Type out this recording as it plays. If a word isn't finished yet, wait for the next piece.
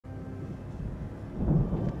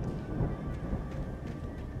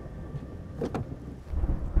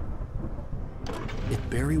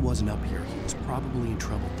Barry wasn't up here, he was probably in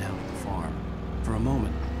trouble down at the farm. For a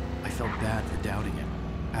moment, I felt bad for doubting him.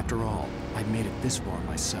 After all, I'd made it this far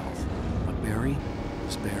myself. But Barry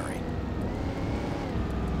was Barry.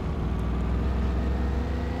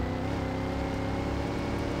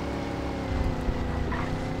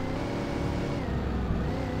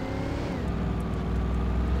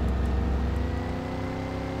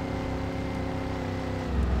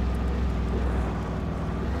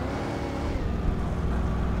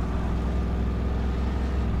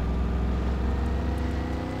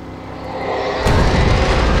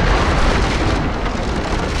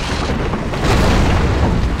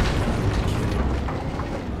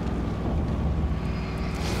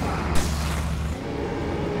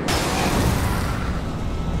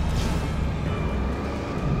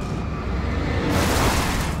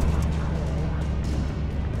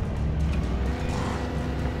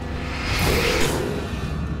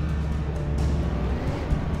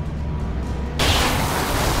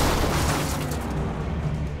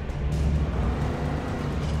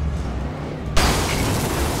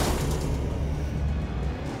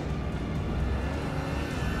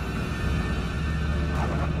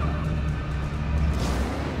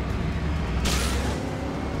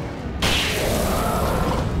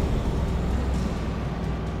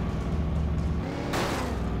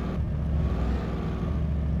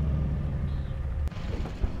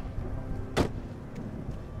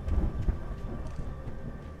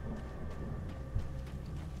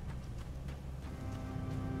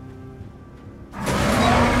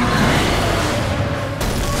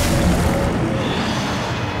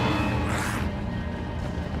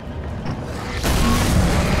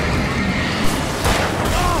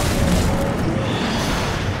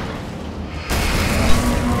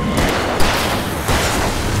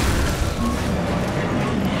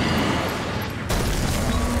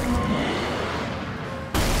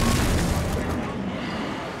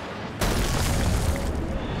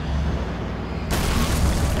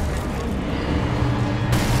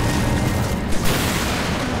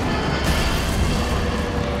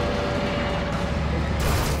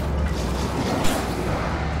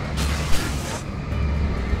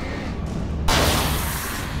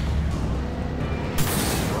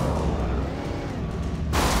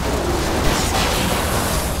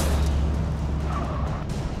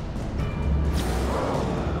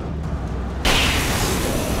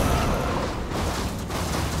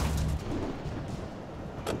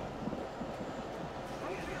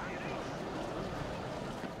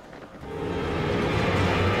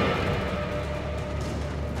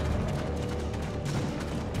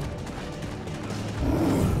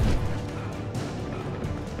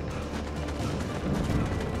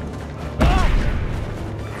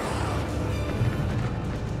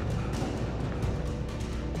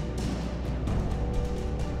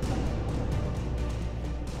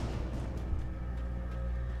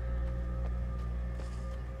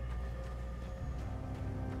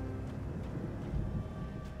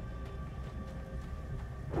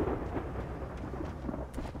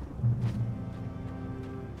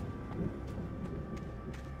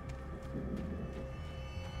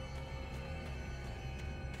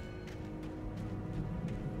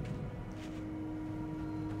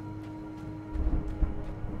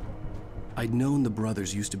 I'd known the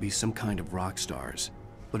brothers used to be some kind of rock stars,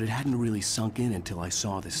 but it hadn't really sunk in until I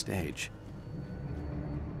saw the stage.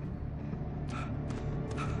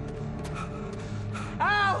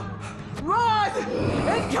 Ow! Run!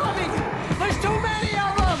 Incoming! There's too many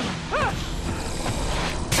of them!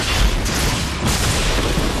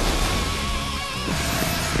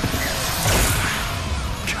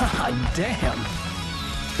 God damn!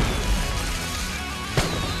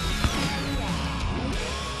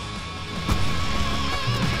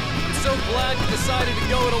 So glad you decided to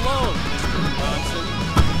go it alone, Mr. Johnson.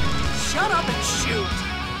 Shut up and shoot!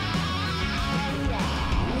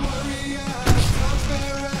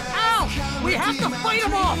 Ow! We have to fight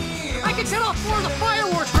them off! I can set off more of the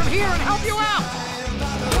fireworks from here and help you out!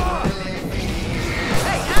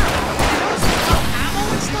 Hey, Al! You notice there's no ammo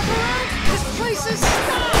and stuff around? This place is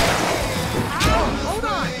stopped! Ow! Hold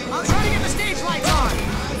on! I'm trying to get the stage lights on!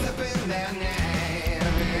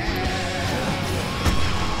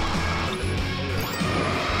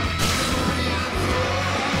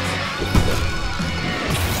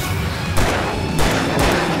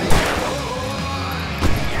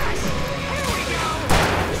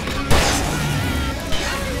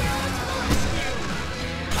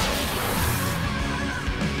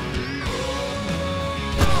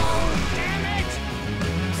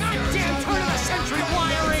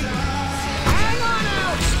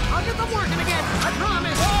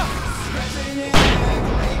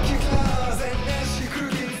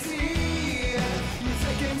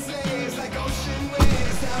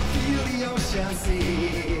 shall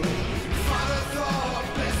see. Father thought,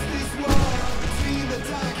 bless this war between the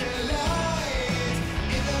dark and light.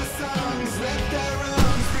 In their songs, let their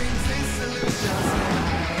arms bring this solution.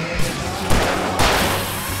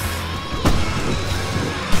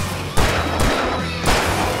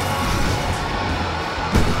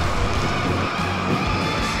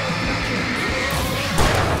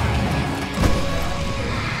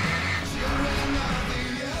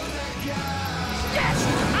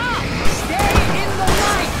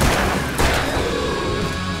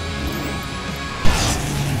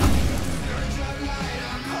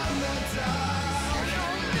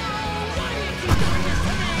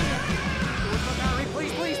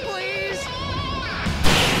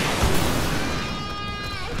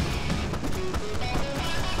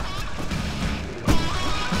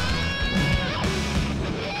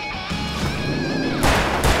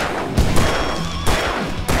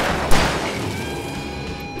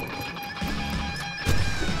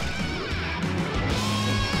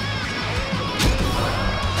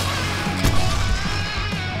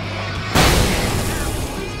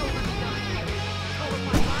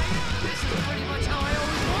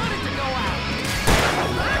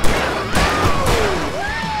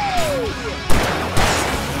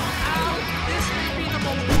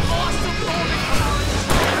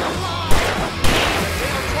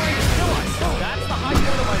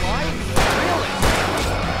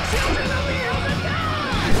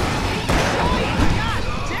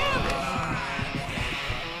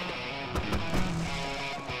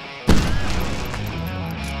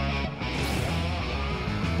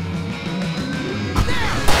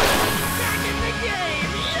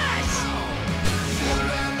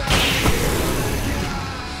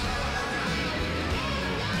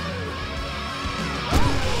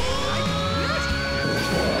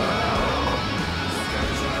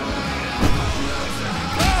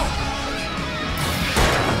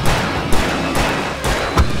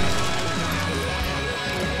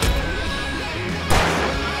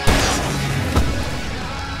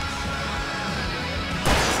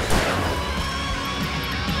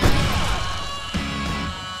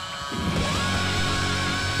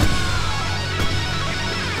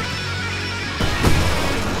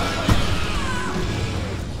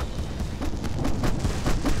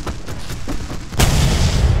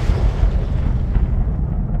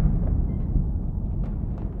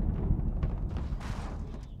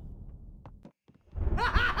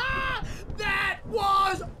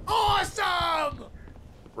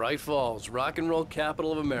 Bright Falls, rock and roll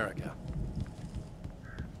capital of America.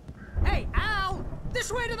 Hey, Al!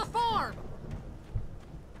 This way to the farm!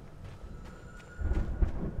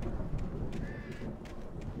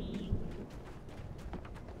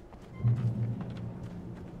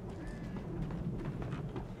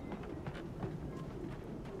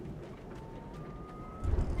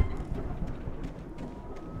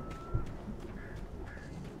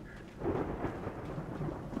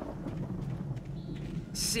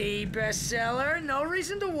 See, bestseller? No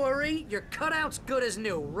reason to worry. Your cutout's good as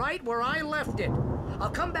new, right where I left it. I'll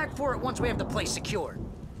come back for it once we have the place secured.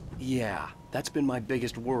 Yeah, that's been my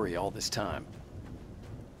biggest worry all this time.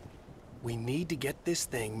 We need to get this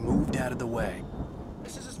thing moved out of the way.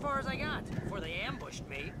 This is as far as I got before they ambushed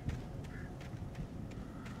me.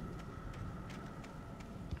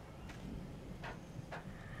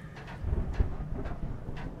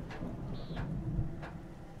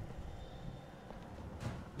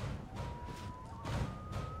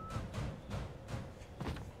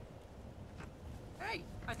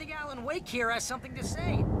 I think Alan Wake here has something to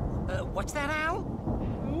say. What's that, Al?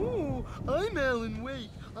 Oh, I'm Alan Wake.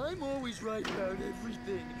 I'm always right about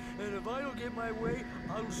everything. And if I don't get my way,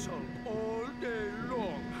 I'll sulk all day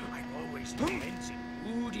long. I'm always intense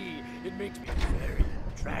and moody. It makes me very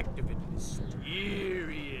attractive and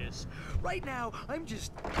mysterious. Right now, I'm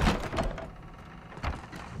just...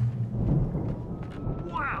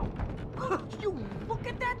 Wow! You look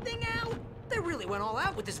at that thing, Al! They really went all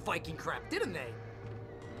out with this Viking crap, didn't they?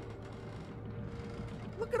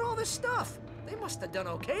 Look at all this stuff. They must have done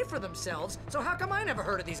okay for themselves, so how come I never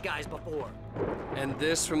heard of these guys before? And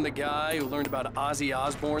this from the guy who learned about Ozzy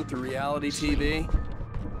Osbourne through reality TV?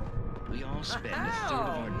 We all spend a third of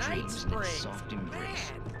our Night dreams in a Springs. soft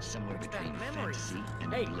embrace, Man, somewhere what's that between memory? fantasy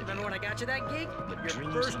and Hey, oblivion. remember when I got you that gig? But Your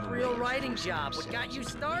dreams first have a real way of writing forcing job. What got you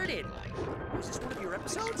themselves started? into life. Was this one of your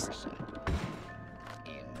episodes?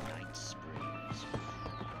 In Night Springs.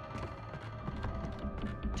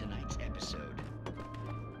 Tonight's episode.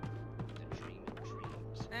 The Dream of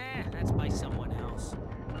Dreams. That's by someone else.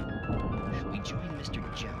 We join Mr.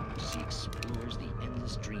 Jones as he explores the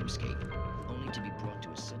endless dreamscape, only to be brought to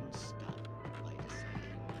a sudden stop by a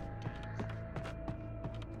deciding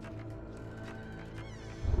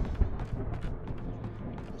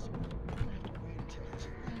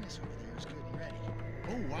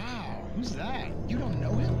Who's that? You don't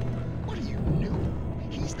know him? What are you, new?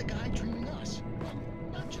 He's the guy dreaming us. Well,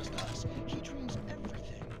 not just us. He dreams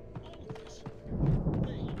everything. All of us.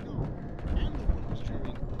 Wait, no. I'm the one who's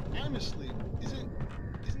dreaming. I'm asleep. Isn't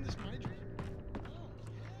this my dream? Oh,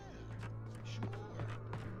 yeah. Sure.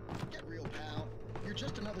 Get real, pal. You're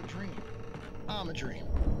just another dream. I'm a dream.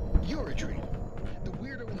 You're a dream. The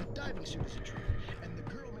weirdo in the diving suit is a dream. And the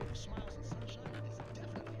girl made of smiles and sunshine is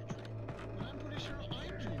definitely a dream. But I'm pretty sure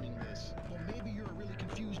I'm dreaming this. Well, maybe you're a really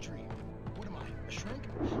confused dream. What am I, a shrink?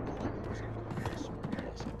 All I know is I'm going to smart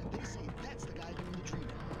guys, and they say that's the guy doing the dreaming.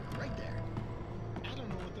 Right there. I don't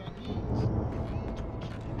know what that means. It means we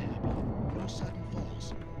keep him happy. No sudden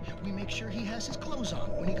falls. We make sure he has his clothes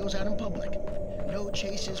on when he goes out in public. No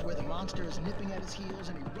chases where the monster is nipping at his heels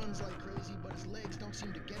and he runs like crazy, but his legs don't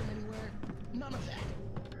seem to get him anywhere. None of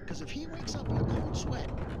that. Because if he wakes up in a cold sweat...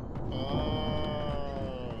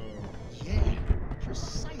 Oh. Yeah,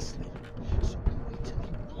 precisely. So we wait till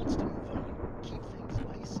he wants to move on. Keep things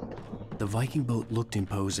nice and calm. The Viking boat looked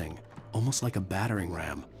imposing, almost like a battering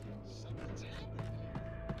ram. Something's happening here.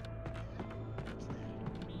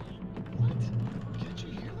 What? Can't you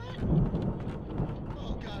hear that?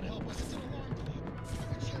 Oh, God help us, it's an alarm clock.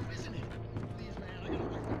 It's you, isn't it? Please, man, I gotta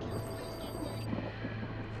wake the kid. Please, don't wake.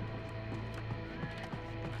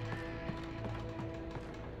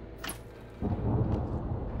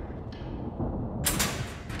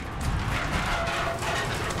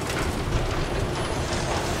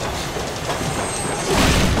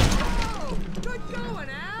 Oh, good going,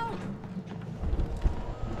 Al!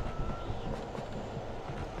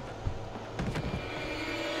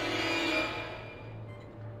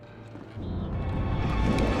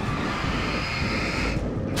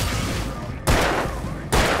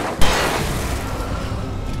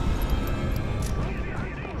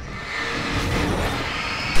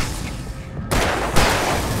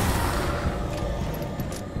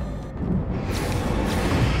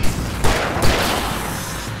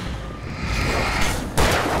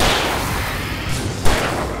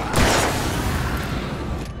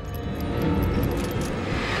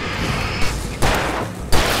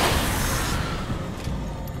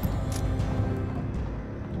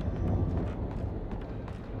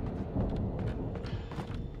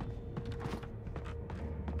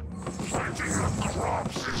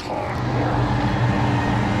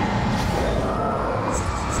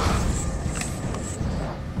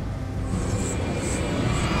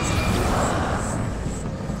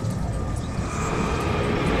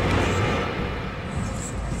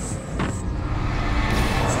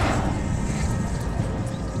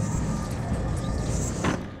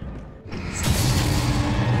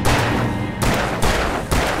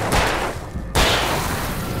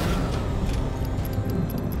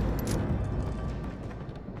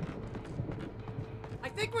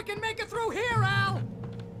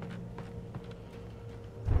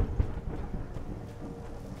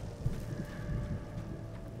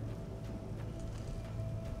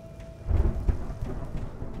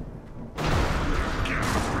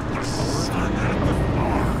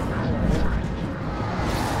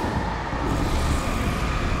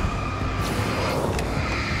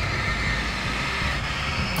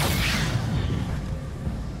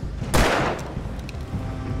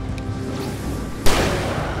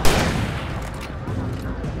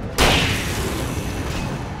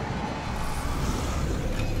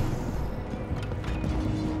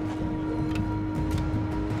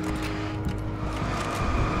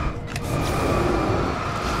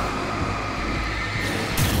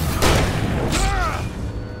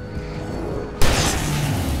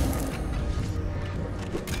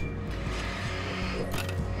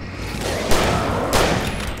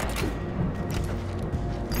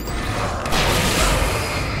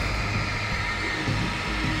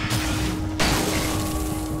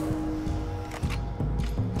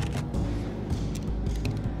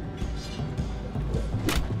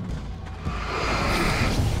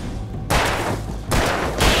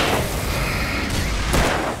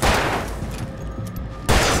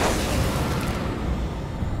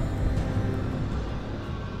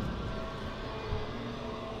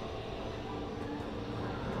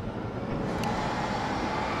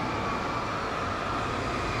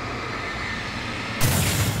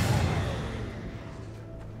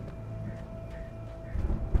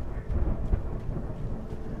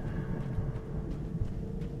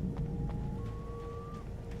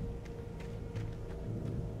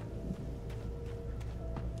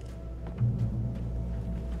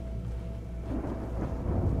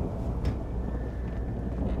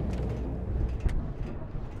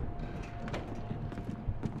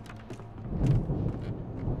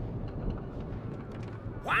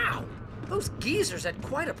 Those geezers had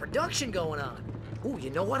quite a production going on. Ooh, you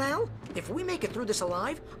know what, Al? If we make it through this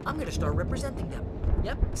alive, I'm gonna start representing them.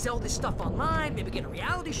 Yep, sell this stuff online, maybe get a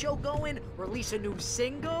reality show going, release a new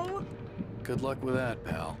single. Good luck with that,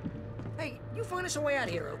 pal. Hey, you find us a way out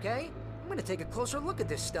of here, okay? I'm gonna take a closer look at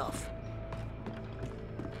this stuff.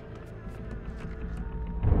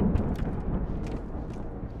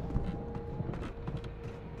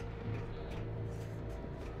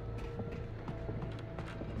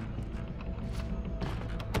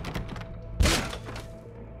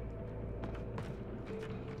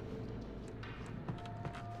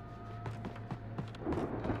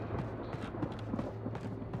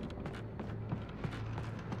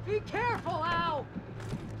 Be careful, Al!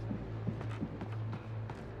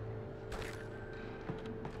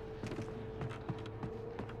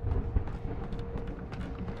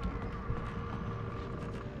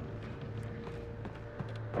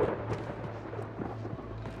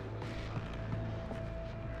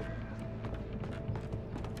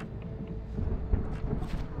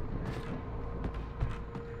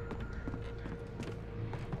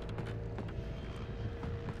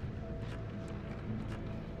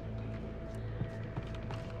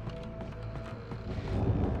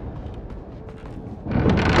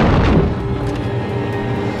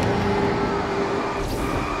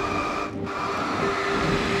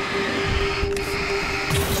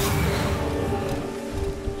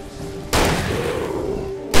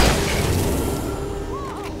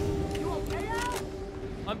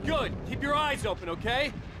 I'm good. Keep your eyes open,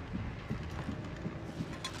 okay?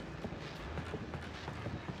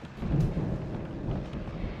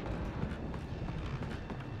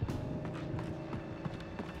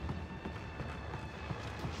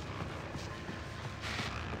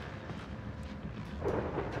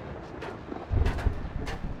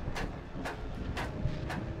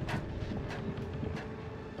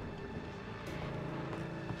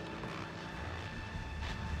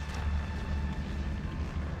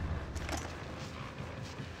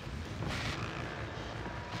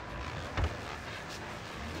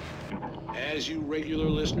 As you regular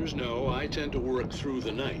listeners know, I tend to work through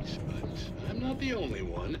the night, but I'm not the only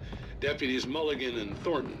one. Deputies Mulligan and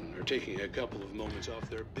Thornton are taking a couple of moments off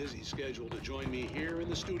their busy schedule to join me here in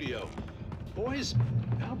the studio. Boys,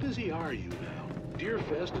 how busy are you now?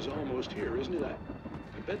 Deerfest is almost here, isn't it?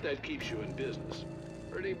 I bet that keeps you in business.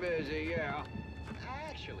 Pretty busy, yeah.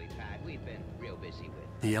 Actually, Pat, we've been real busy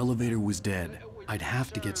with... The elevator was dead. I'd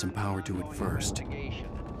have to get some power to it first. We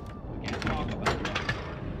can't talk about that.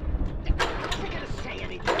 We gonna say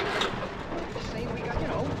anything. Just saying we got, you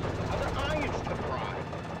know, other irons to fry.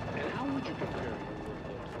 And how would you compare your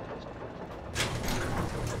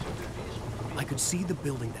workload? I could see the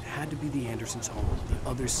building that had to be the Andersons' home on the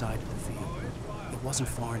other side of the field. It wasn't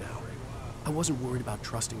far now. I wasn't worried about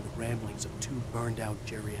trusting the ramblings of two burned-out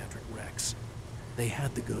geriatric wrecks. They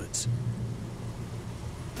had the goods.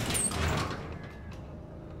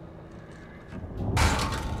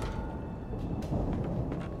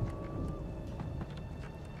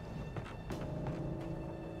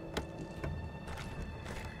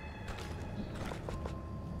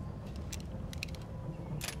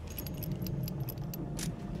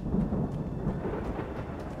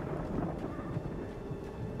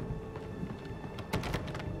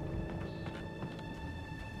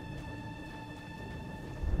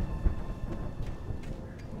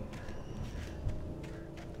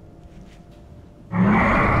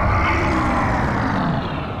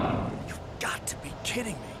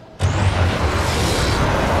 Kidding me.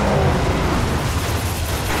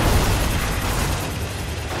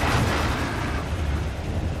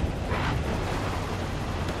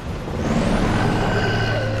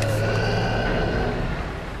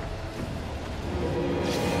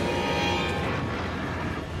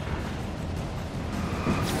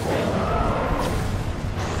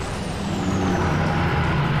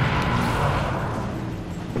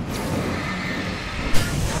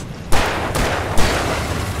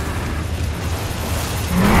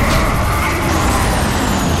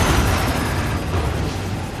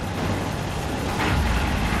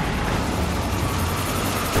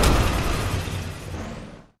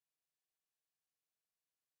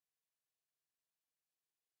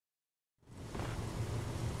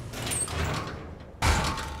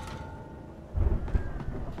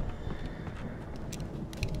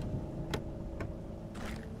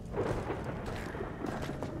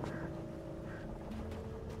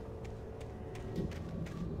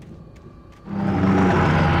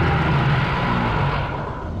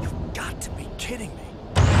 Kidding me.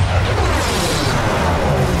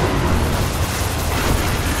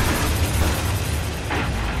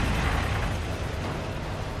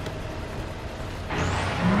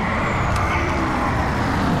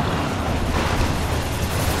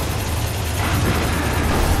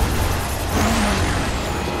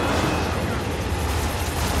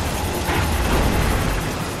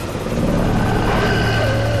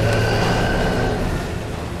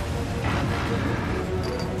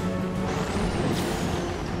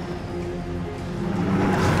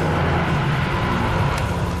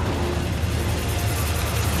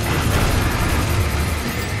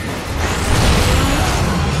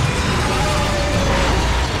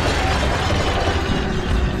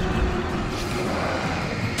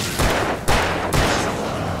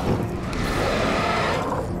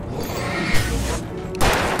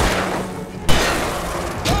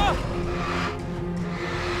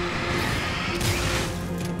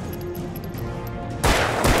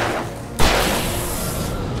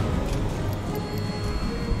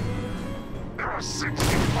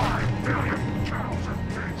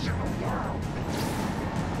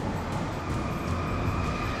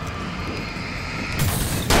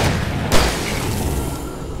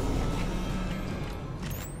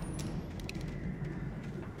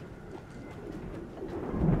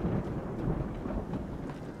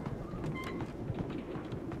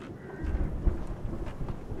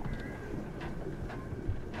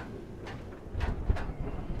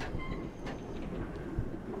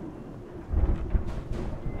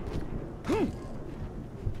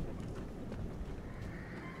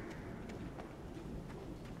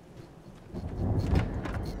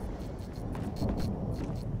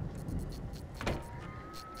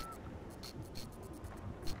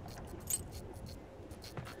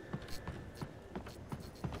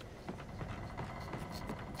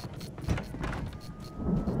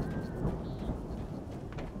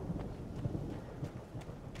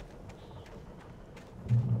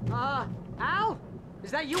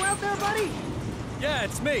 Is that you out there, buddy? Yeah,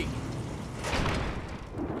 it's me.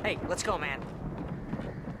 Hey, let's go, man.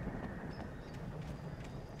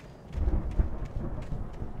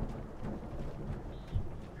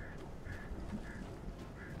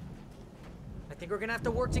 I think we're gonna have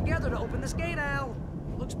to work together to open this gate, Al.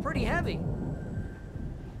 Looks pretty heavy.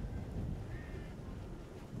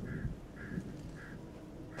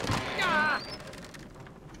 Ah!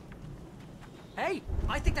 Hey,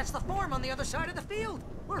 I think that's the farm on the other side of the field.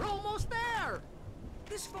 We're almost there.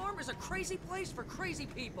 This farm is a crazy place for crazy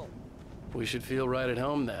people. We should feel right at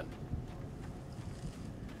home then.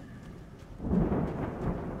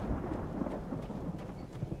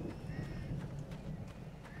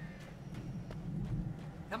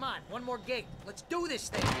 Come on, one more gate. Let's do this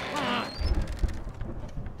thing.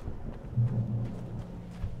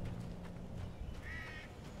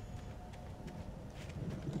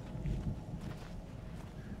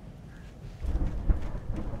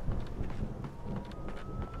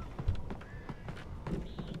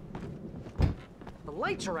 The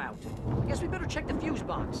lights are out. Guess we better check the fuse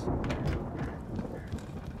box.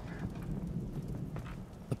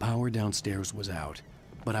 The power downstairs was out,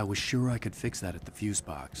 but I was sure I could fix that at the fuse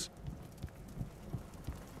box.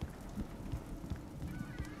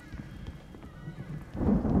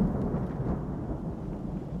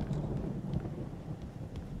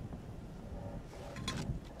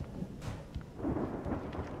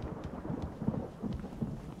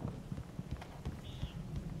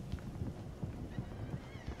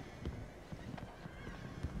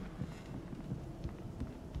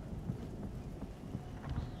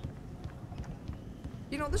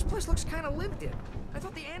 You know, this place looks kind of lived in. I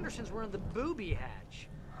thought the Andersons were in the booby hatch.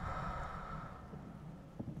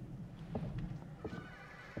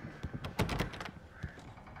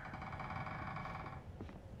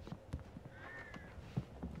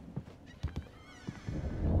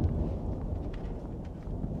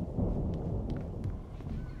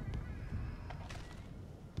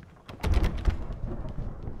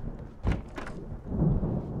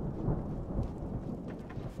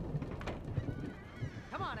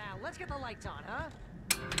 Come on, Al, let's get the lights on, huh?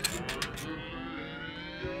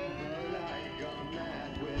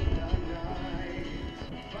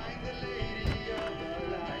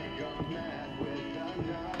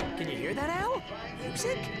 Can you hear that, Al?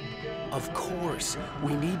 Music? Of course.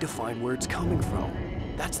 We need to find where it's coming from.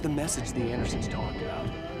 That's the message the Andersons talked about.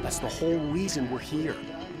 That's the whole reason we're here.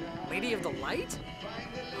 Lady of the Light?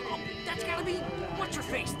 Oh, that's gotta be...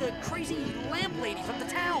 What's-her-face? The crazy lamp lady from the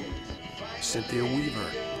town. Cynthia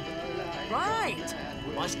Weaver. Right!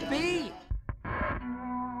 Must be.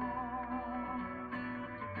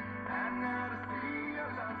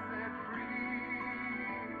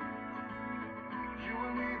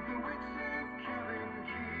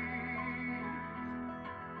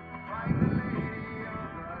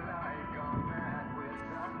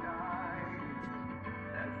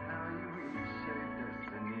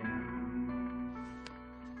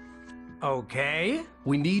 Okay.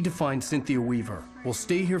 We need to find Cynthia Weaver. We'll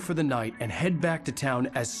stay here for the night and head back to town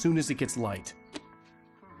as soon as it gets light.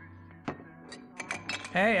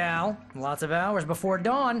 Hey, Al. Lots of hours before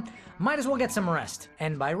dawn. Might as well get some rest.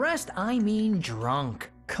 And by rest, I mean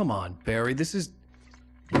drunk. Come on, Barry, this is...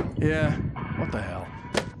 Yeah, what the hell?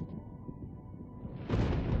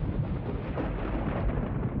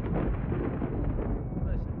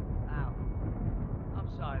 Listen, Al, I'm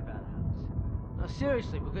sorry about Alice. No,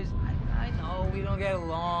 seriously, because I know we don't get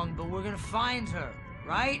along, but we're gonna find her,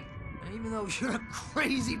 right? And even though you're a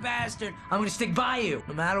crazy bastard, I'm gonna stick by you,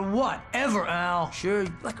 no matter what, ever, Al. Sure,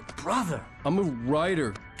 like a brother. I'm a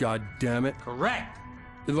writer, goddammit. Correct.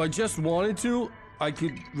 If I just wanted to, I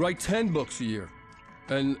could write 10 books a year.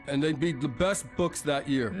 And they'd be the best books that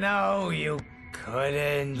year. No, you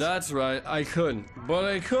couldn't. That's right, I couldn't. But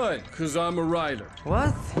I could, because I'm a writer.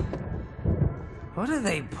 What? What do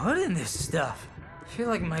they put in this stuff? I feel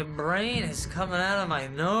like my brain is coming out of my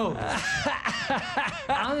nose.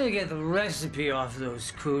 I'm gonna get the recipe off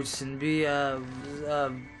those coots and be a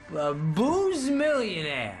booze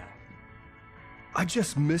millionaire. I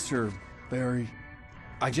just miss her, Barry.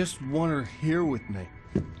 I just want her here with me.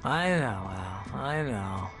 I know, Al. I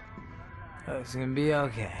know. It's gonna be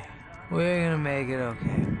okay. We're gonna make it okay,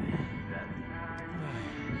 man.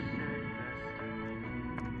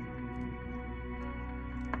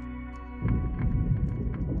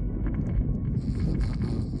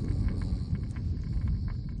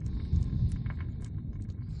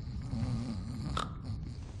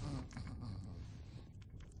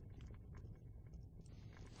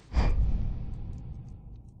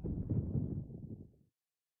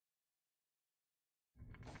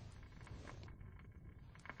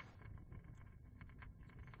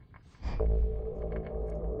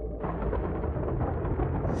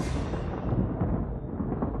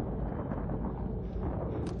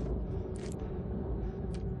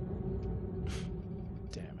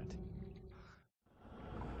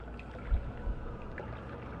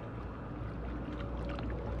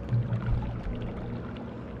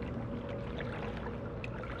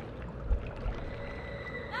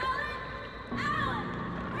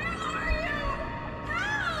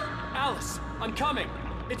 I'm coming.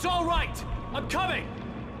 It's all right. I'm coming.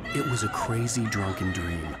 It was a crazy, drunken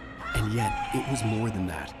dream, and yet it was more than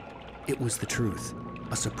that. It was the truth,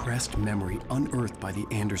 a suppressed memory unearthed by the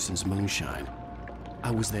Andersons' moonshine.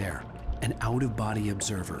 I was there, an out-of-body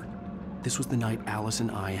observer. This was the night Alice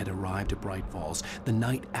and I had arrived at Bright Falls, the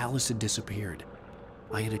night Alice had disappeared.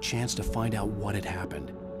 I had a chance to find out what had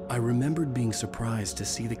happened. I remembered being surprised to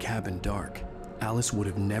see the cabin dark. Alice would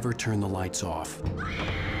have never turned the lights off.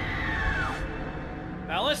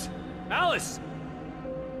 Alice? Alice!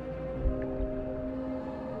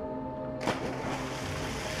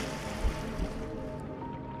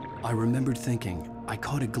 I remembered thinking I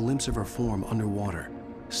caught a glimpse of her form underwater,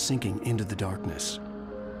 sinking into the darkness.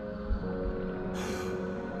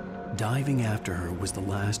 Diving after her was the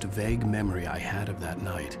last vague memory I had of that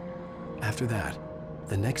night. After that,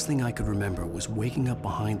 the next thing I could remember was waking up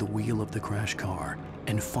behind the wheel of the crashed car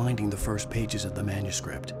and finding the first pages of the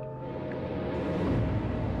manuscript.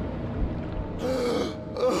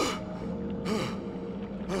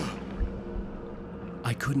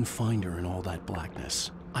 I couldn't find her in all that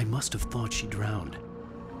blackness. I must have thought she drowned.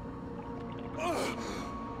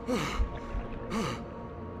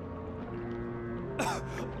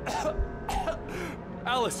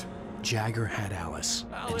 Alice! Jagger had Alice,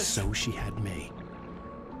 and so she had me.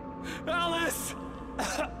 Alice!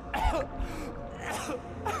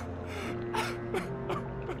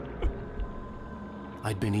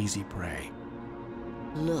 I'd been easy prey.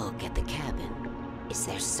 Look at the cabin. Is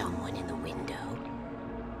there someone in the window?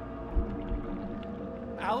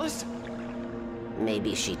 Alice?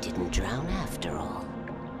 Maybe she didn't drown after all.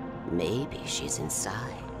 Maybe she's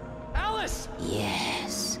inside. Alice!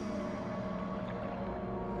 Yes.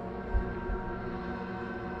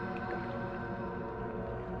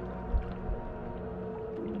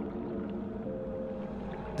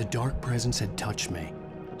 The dark presence had touched me.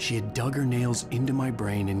 She had dug her nails into my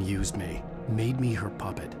brain and used me, made me her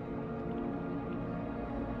puppet.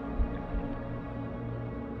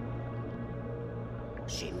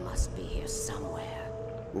 She must be here somewhere.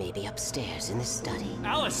 Maybe upstairs in the study.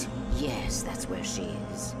 Alice! Yes, that's where she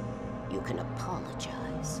is. You can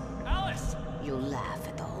apologize. Alice! You'll laugh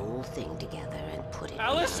at the whole thing together and put it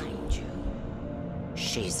Alice! behind you.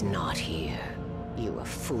 She's not here. You were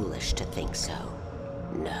foolish to think so.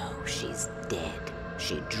 No, she's dead.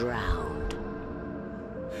 She drowned.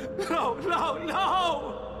 No, no,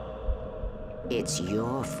 no! It's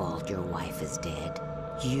your fault your wife is dead.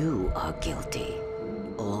 You are guilty.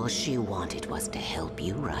 All she wanted was to help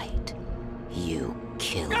you right. You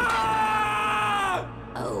killed her.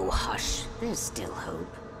 Oh, hush. There's still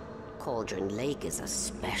hope. Cauldron Lake is a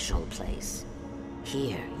special place.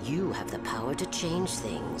 Here, you have the power to change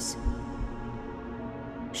things.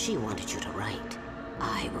 She wanted you to write.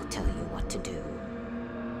 I will tell you what to do.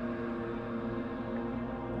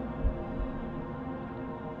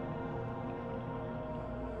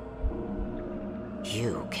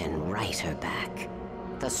 You can write her back.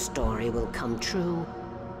 The story will come true,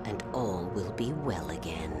 and all will be well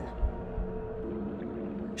again.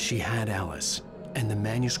 She had Alice, and the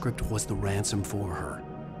manuscript was the ransom for her.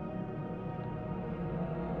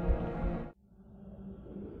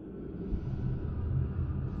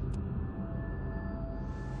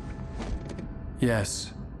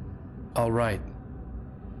 Yes. All right.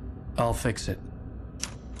 I'll fix it.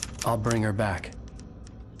 I'll bring her back.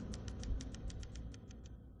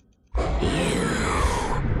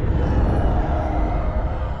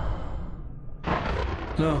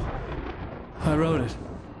 No. I wrote it.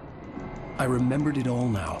 I remembered it all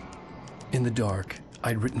now. In the dark,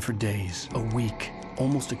 I'd written for days, a week,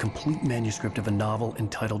 almost a complete manuscript of a novel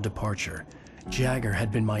entitled Departure. Jagger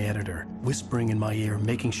had been my editor, whispering in my ear,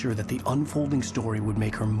 making sure that the unfolding story would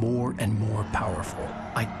make her more and more powerful.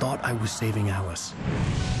 I thought I was saving Alice.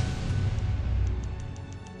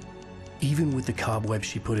 Even with the cobwebs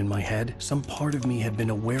she put in my head, some part of me had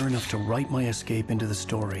been aware enough to write my escape into the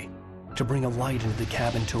story, to bring a light into the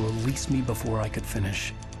cabin to release me before I could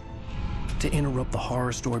finish, to interrupt the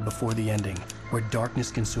horror story before the ending, where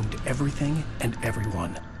darkness consumed everything and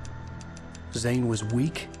everyone. Zane was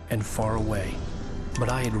weak and far away, but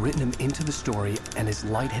I had written him into the story, and his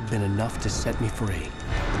light had been enough to set me free.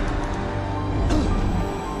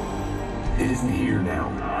 It isn't here now.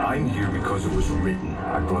 I'm here because it was written.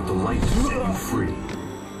 I brought the light to set you free.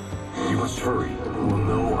 You must hurry. It will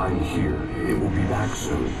know I'm here. It will be back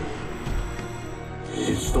soon.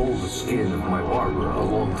 It stole the skin of my Barbara a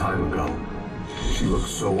long time ago. She looks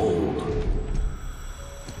so old.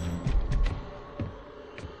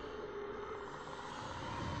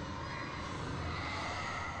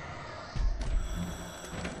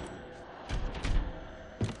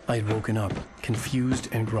 I had woken up, confused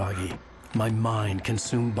and groggy, my mind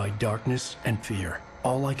consumed by darkness and fear.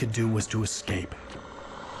 All I could do was to escape.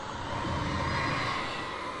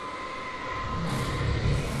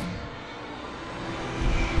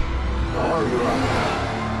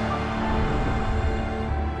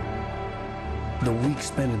 The week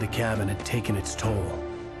spent in the cabin had taken its toll.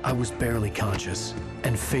 I was barely conscious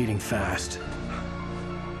and fading fast.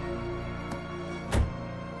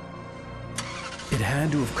 It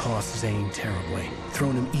had to have cost Zane terribly,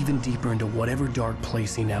 thrown him even deeper into whatever dark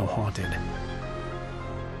place he now haunted.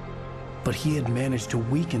 But he had managed to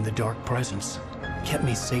weaken the dark presence, kept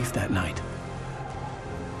me safe that night.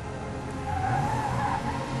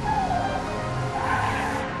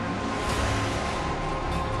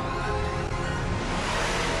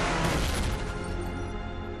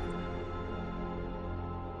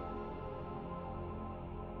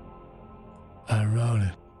 I wrote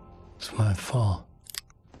it. It's my fault.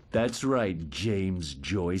 That's right, James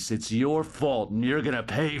Joyce. It's your fault, and you're gonna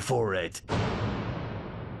pay for it.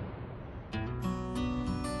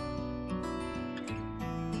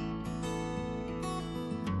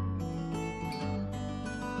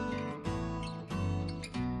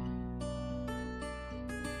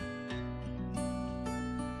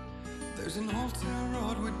 There's an old town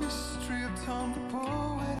road with mystery of Tom the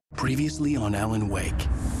poet. Previously on Alan Wake.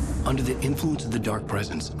 Under the influence of the dark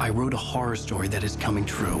presence, I wrote a horror story that is coming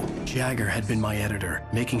true. Jagger had been my editor,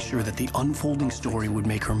 making sure that the unfolding story would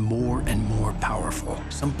make her more and more powerful.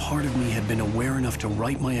 Some part of me had been aware enough to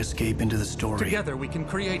write my escape into the story. Together we can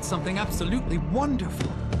create something absolutely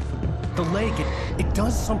wonderful. The lake, it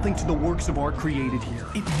does something to the works of art created here.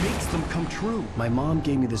 It makes them come true. My mom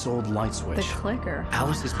gave me this old light switch. The clicker.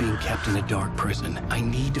 Alice is being kept in a dark prison. I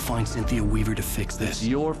need to find Cynthia Weaver to fix this. It's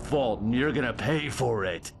your fault, and you're gonna pay for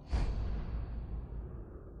it.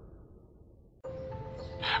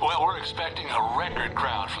 Well, we're expecting a record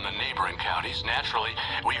crowd from the neighboring counties. Naturally,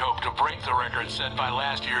 we hope to break the record set by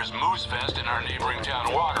last year's Moose Fest in our neighboring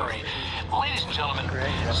town, Watery. Ladies and gentlemen,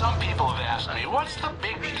 some people have asked me, what's the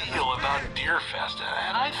big deal about Deer Fest?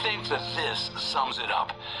 And I think that this sums it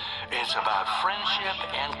up. It's about friendship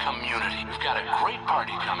and community. We've got a great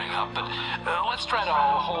party coming up, but let's try to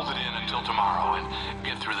hold it in until tomorrow and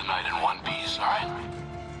get through the night in one piece, all right?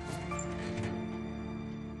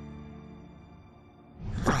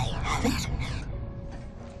 I have it.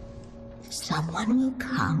 Someone will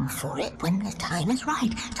come for it when the time is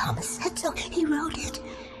right. Thomas said so. He wrote it.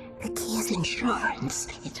 The key is insurance.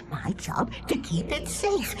 It's my job to keep it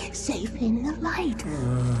safe. Safe in the light.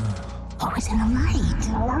 Always in the light.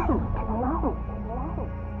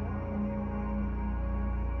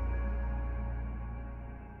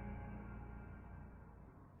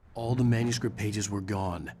 All the manuscript pages were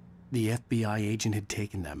gone. The FBI agent had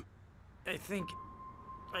taken them. I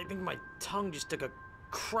think my tongue just took a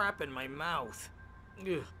crap in my mouth.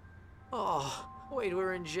 Ugh. Oh, wait,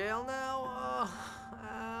 we're in jail now? Oh,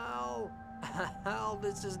 Al. Al,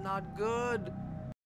 this is not good.